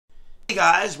Hey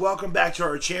guys, welcome back to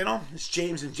our channel. It's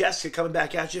James and Jessica coming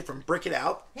back at you from Brick It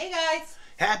Out. Hey guys.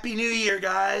 Happy New Year,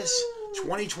 guys. Woo.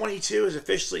 2022 is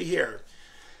officially here.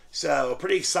 So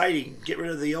pretty exciting. Get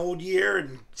rid of the old year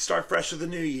and start fresh with the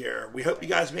new year. We hope you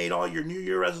guys made all your New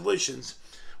Year resolutions.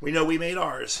 We know we made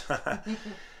ours.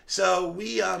 So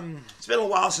it's been a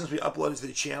while since we uploaded to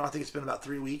the channel. I think it's been about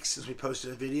 3 weeks since we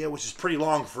posted a video, which is pretty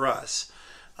long for us.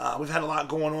 We've had a lot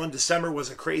going on. December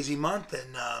was a crazy month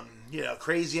and,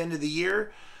 crazy end of the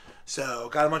year. So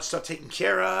got a bunch of stuff taken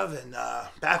care of and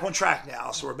back on track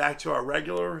now. So we're back to our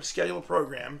regular scheduled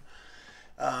program.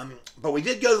 But we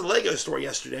did go to the Lego store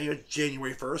yesterday,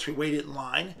 January 1st. We waited in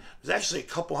line. There was actually a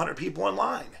couple hundred people in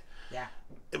line. Yeah.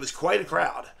 It was quite a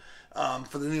crowd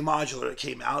for the new modular that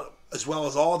came out, as well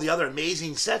as all the other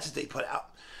amazing sets that they put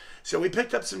out. So we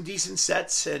picked up some decent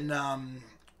sets and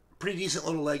pretty decent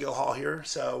little Lego haul here.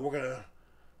 So we're going to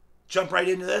jump right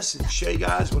into this and show you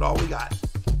guys what all we got.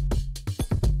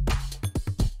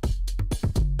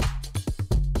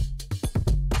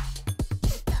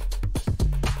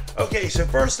 Okay, so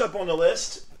first up on the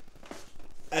list,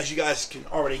 as you guys can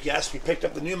already guess, we picked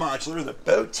up the new modular, the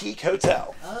Boutique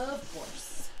Hotel. Of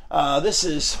course. This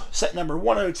is set number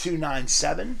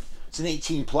 10297. It's an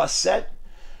 18 plus set,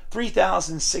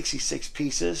 3,066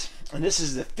 pieces, and this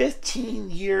is the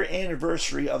 15-year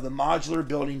anniversary of the modular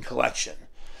building collection.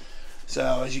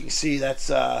 So as you can see, that's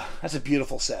a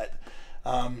beautiful set.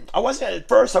 At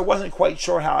first I wasn't quite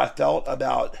sure how I felt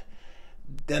about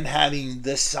them having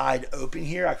this side open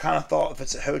here. I kind of thought if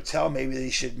it's a hotel, maybe they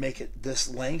should make it this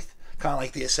length, kind of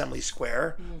like the Assembly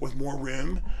Square with more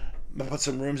room. I'm gonna put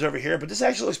some rooms over here, but this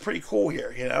actually looks pretty cool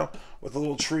here, with a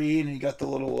little tree and you got the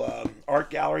little art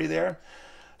gallery there.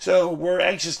 So we're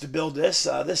anxious to build this.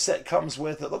 This set comes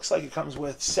with, it looks like it comes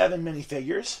with 7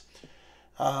 minifigures.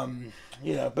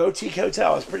 Boutique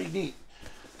Hotel is pretty neat.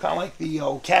 Kind of like the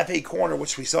old Cafe Corner,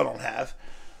 which we still don't have.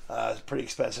 It's pretty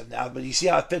expensive now, but you see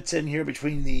how it fits in here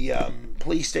between the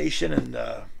police station and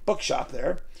bookshop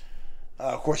there.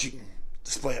 Of course, you can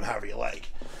display them however you like.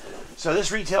 So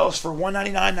this retails for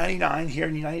 $199.99 here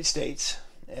in the United States,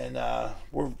 and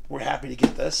we're happy to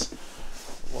get this.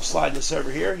 We'll slide this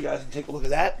over here. You guys can take a look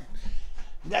at that.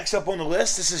 Next up on the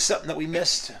list, this is something that we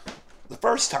missed the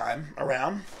first time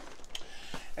around,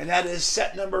 and that is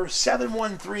set number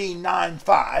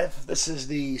 71395. This is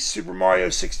the Super Mario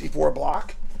 64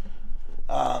 block.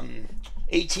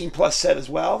 18 plus set as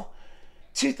well.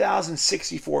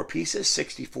 2,064 pieces,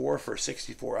 64 for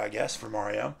 64, I guess, for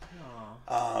Mario.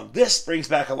 This brings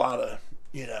back a lot of,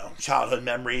 childhood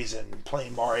memories and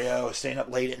playing Mario, staying up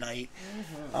late at night.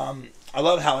 I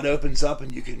love how it opens up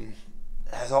and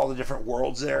has all the different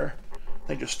worlds there. I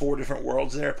think there's 4 different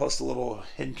worlds there, plus the little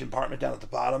hidden compartment down at the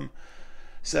bottom.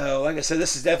 So, like I said,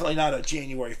 this is definitely not a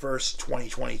January 1st,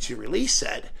 2022 release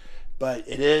set, but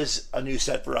it is a new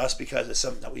set for us because it's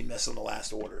something that we missed on the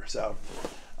last order. So,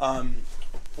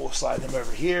 we'll slide them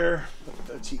over here. Put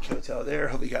the Boutique Hotel there.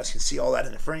 Hope you guys can see all that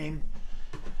in the frame.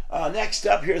 Next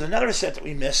up, here's another set that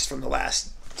we missed from the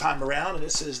last time around, and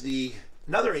this is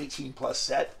another 18 plus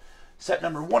set. Set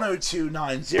number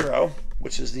 10290,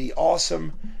 which is the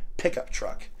awesome pickup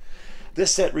truck.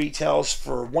 This set retails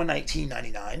for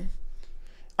 $119.99.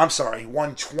 I'm sorry,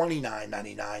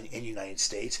 $129.99 in the United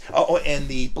States. Oh, and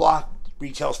the block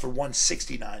retails for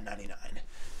 $169.99,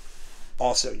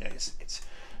 also United States.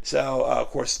 So,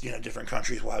 of course, different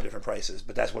countries will have different prices,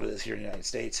 but that's what it is here in the United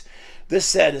States. This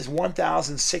set is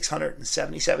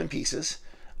 1,677 pieces.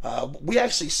 We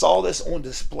actually saw this on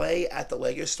display at the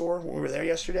Lego store when we were there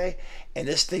yesterday, and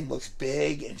this thing looks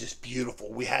big and just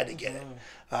beautiful. We had to get it.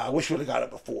 I wish we would have got it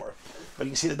before. But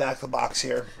you can see the back of the box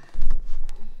here.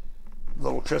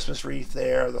 Little Christmas wreath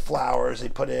there, the flowers they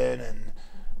put in, and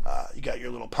you got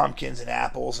your little pumpkins and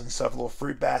apples and stuff, little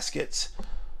fruit baskets.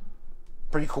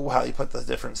 Pretty cool how you put the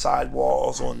different side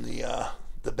walls on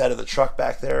the bed of the truck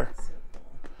back there.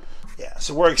 Yeah,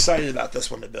 so we're excited about this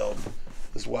one to build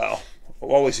as well.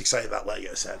 We're always excited about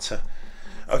Lego sets.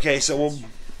 Okay, so we'll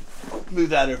move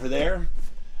that over there.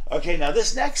 Okay, now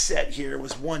this next set here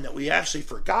was one that we actually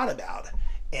forgot about,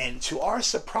 and to our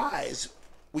surprise,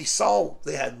 we saw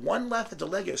they had one left at the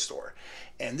Lego store,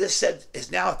 and this set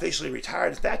is now officially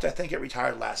retired. In fact, I think it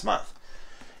retired last month,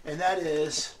 and that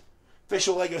is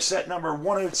official Lego set number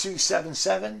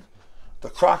 10277, the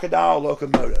Crocodile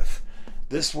Locomotive.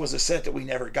 This was a set that we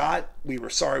never got. We were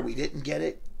sorry we didn't get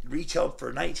it. Retailed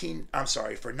for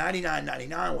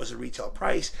 $99.99 was the retail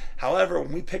price. However,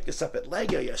 when we picked this up at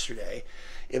Lego yesterday,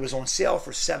 it was on sale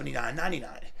for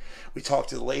 $79.99. We talked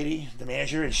to the lady, the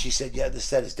manager, and she said, yeah, this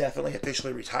set is definitely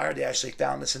officially retired. They actually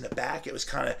found this in the back. It was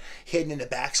kind of hidden in the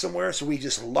back somewhere, so we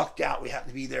just lucked out. We happened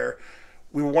to be there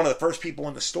we were one of the first people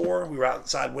in the store. We were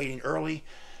outside waiting early.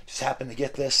 Just happened to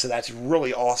get this, so that's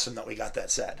really awesome that we got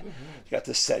that set. We got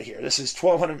this set here. This is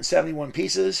 1,271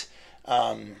 pieces,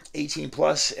 18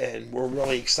 plus, and we're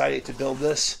really excited to build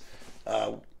this.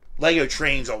 Lego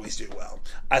trains always do well.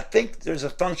 I think there's a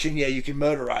function, yeah, you can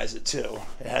motorize it too.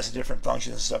 It has different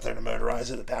functions and stuff there to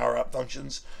motorize it, the power up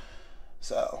functions.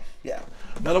 So, yeah.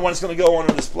 Another one's going to go on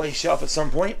a display shelf at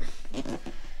some point.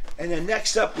 And then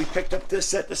next up, we picked up this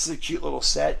set. This is a cute little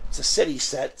set. It's a city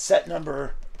set. Set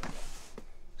number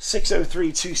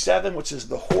 60327, which is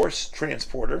the horse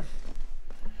transporter.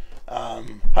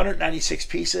 196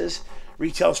 pieces.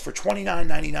 Retails for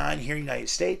 $29.99 here in the United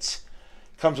States.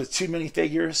 Comes with 2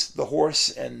 minifigures, the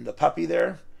horse and the puppy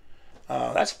there.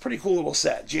 That's a pretty cool little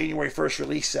set. January 1st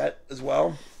release set as well.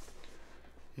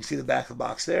 You can see the back of the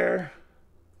box there.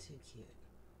 Too cute.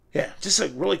 Yeah, just a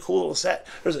really cool little set.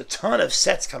 There's a ton of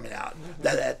sets coming out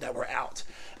that were out.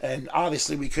 And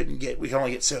obviously we can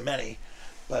only get so many.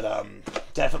 But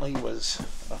definitely was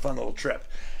a fun little trip.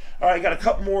 All right, got a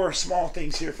couple more small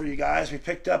things here for you guys. We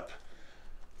picked up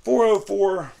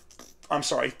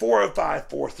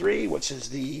 40543, which is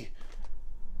the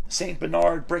St.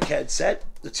 Bernard Brickhead set,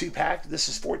 the 2-pack. This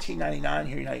is $14.99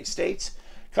 here in the United States.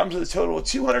 Comes with a total of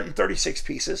 236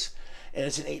 pieces, and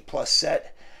it's an 8+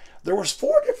 set. There was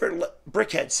 4 different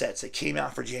Brickhead sets that came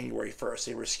out for January 1st.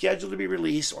 They were scheduled to be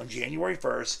released on January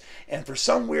 1st, and for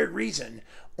some weird reason,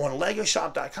 on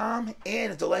LegoShop.com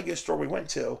and at the Lego store we went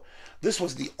to, this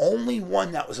was the only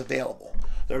one that was available.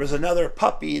 There was another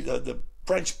puppy, the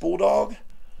French Bulldog,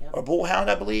 or Bullhound,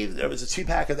 I believe. There was a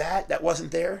 2-pack of that. That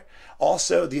wasn't there.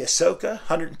 Also, the Ahsoka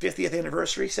 150th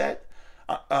anniversary set.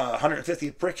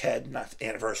 150th Brickhead, not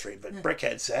anniversary, but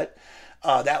Brickhead set.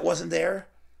 That wasn't there.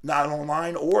 Not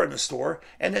online or in the store.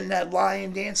 And then that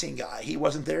lion dancing guy, he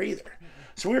wasn't there either.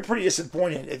 So we were pretty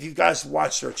disappointed. If you guys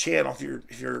watched our channel,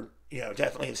 if you're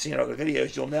definitely have seen other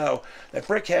videos, you'll know that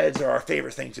Brickheads are our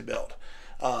favorite thing to build.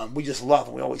 We just love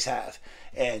them. We always have.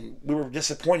 And we were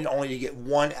disappointed only to get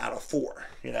 1 out of 4,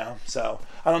 So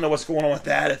I don't know what's going on with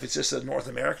that, if it's just a North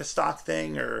America stock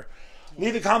thing, or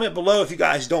leave a comment below if you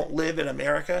guys don't live in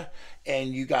America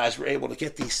and you guys were able to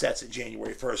get these sets at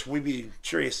January 1st. We'd be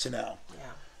curious to know. Yeah.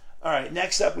 All right,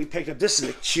 next up we picked up, this is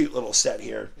a cute little set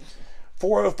here.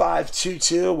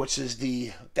 40522, which is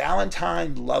the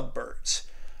Valentine Lovebirds.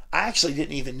 I actually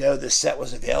didn't even know this set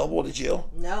was available. Did you?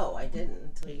 No, I didn't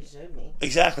until you showed me.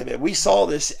 Exactly, man. We saw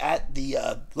this at the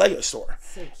Lego store.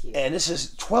 So cute. And this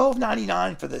is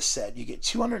 $12.99 for this set. You get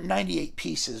 298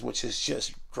 pieces, which is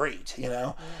just great,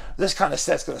 Yeah. This kind of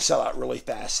set's going to sell out really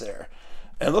fast there.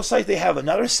 And it looks like they have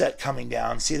another set coming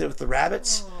down. See that with the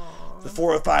rabbits? Aww. The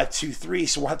 40523,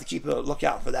 so we'll have to keep a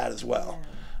lookout for that as well. Yeah.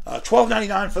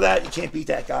 $12.99 for that. You can't beat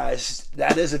that, guys.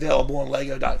 That is available on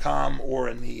Lego.com or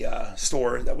in the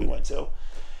store that we went to.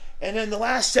 And then the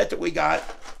last set that we got,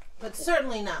 but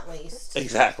certainly not least,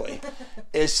 exactly,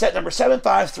 is set number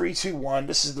 75321.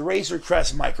 This is the Razor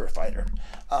Crest Microfighter.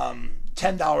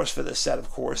 $10 for this set, of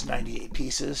course, 98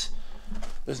 pieces.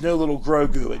 There's no little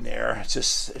Grogu in there. It's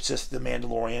just the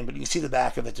Mandalorian, but you can see the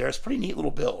back of it there. It's a pretty neat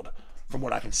little build from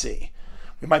what I can see.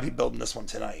 We might be building this one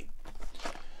tonight.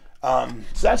 So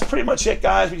that's pretty much it,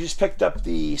 guys. We just picked up so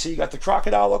you got the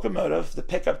crocodile locomotive, the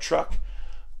pickup truck,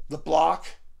 the block,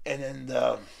 and then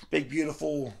the big,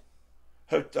 beautiful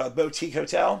boutique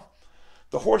hotel,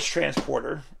 the horse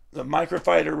transporter, the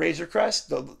Microfighter Razor Crest,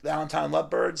 the Valentine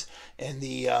Lovebirds, and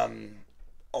the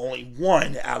only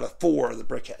 1 out of 4 of the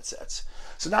Brickhead sets.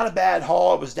 So not a bad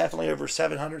haul. It was definitely over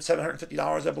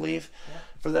 $750, I believe,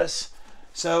 for this.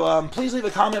 So please leave a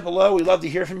comment below. We'd love to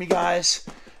hear from you guys.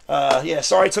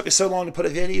 Sorry it took us so long to put a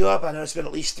video up. I know it's been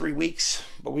at least 3 weeks,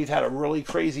 but we've had a really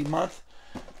crazy month.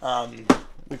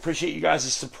 We appreciate you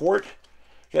guys' support.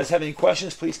 If you guys have any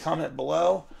questions, please comment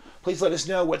below. Please let us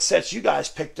know what sets you guys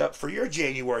picked up for your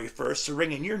January 1st to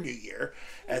ring in your new year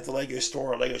at the Lego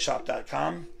store or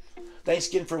LegoShop.com. Thanks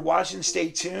again for watching. Stay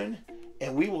tuned,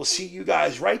 and we will see you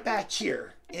guys right back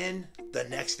here in the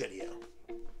next video.